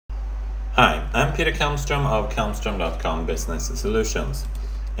Hi, I'm Peter Kalmstrom of kalmstrom.com Business Solutions.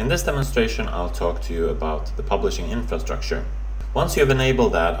 In this demonstration, I'll talk to you about the publishing infrastructure. Once you have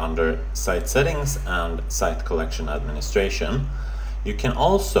enabled that under Site Settings and Site Collection Administration, you can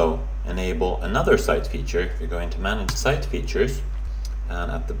also enable another site feature. If you go into Manage Site Features, and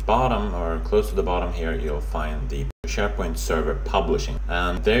at the bottom or close to the bottom here, you'll find the SharePoint Server Publishing,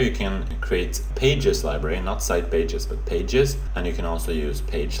 and there you can create pages library, not site pages but pages, and you can also use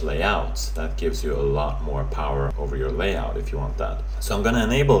page layouts. That gives you a lot more power over your layout if you want that. So I'm going to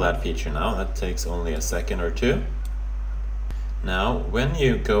enable that feature now. That takes only a second or two. Now when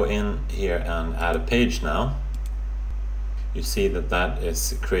you go in here and add a page now, you see that that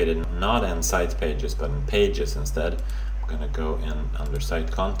is created not in site pages but in pages instead. I'm going to go in under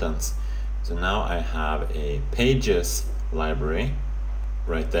site contents. So now I have a pages library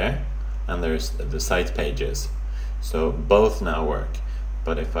right there, and there's the site pages. So both now work.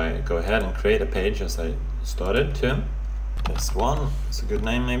 But if I go ahead and create a page as I started to, this one is a good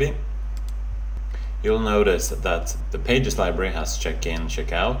name maybe, you'll notice that the pages library has check-in,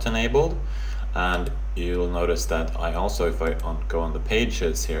 check-out enabled, and you'll notice that I also, if I go on the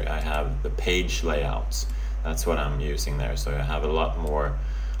pages here, I have the page layouts. That's what I'm using there. So I have a lot more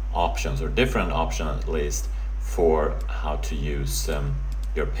options, or different options at least, for how to use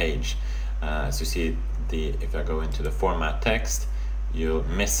your page. As you see, if I go into the format text, you're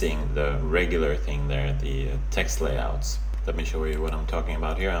missing the regular thing there, the text layouts. Let me show you what I'm talking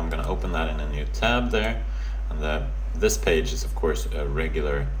about here. I'm going to open that in a new tab there, and this page is of course a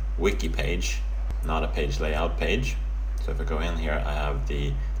regular wiki page, not a page layout page. So if I go in here, I have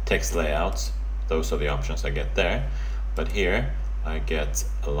the text layouts. Those are the options I get there, but here I get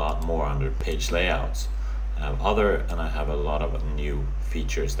a lot more under page layouts. I have other, and I have a lot of new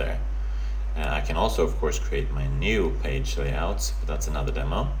features there. I can also of course create my new page layouts, but that's another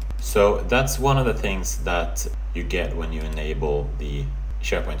demo. So that's one of the things that you get when you enable the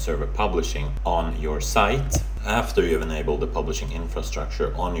SharePoint Server Publishing on your site after you've enabled the publishing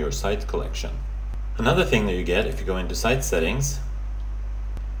infrastructure on your site collection. Another thing that you get if you go into Site Settings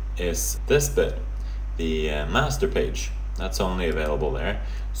is this bit, the master page. That's only available there.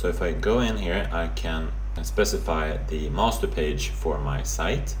 So if I go in here, I can specify the master page for my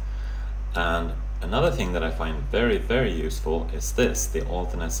site. And another thing that I find very useful is this, the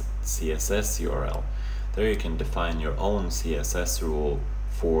alternate CSS URL. There you can define your own CSS rule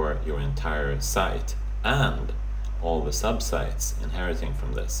for your entire site and all the subsites inheriting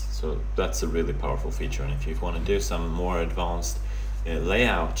from this. So that's a really powerful feature, and if you want to do some more advanced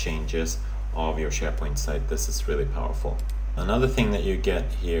layout changes of your SharePoint site, this is really powerful. Another thing that you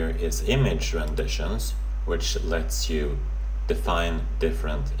get here is image renditions, which lets you define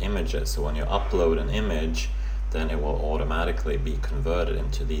different images. So when you upload an image, then it will automatically be converted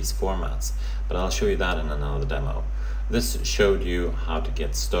into these formats. But I'll show you that in another demo. This showed you how to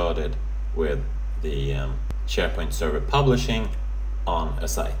get started with the SharePoint Server Publishing on a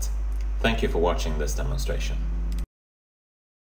site. Thank you for watching this demonstration.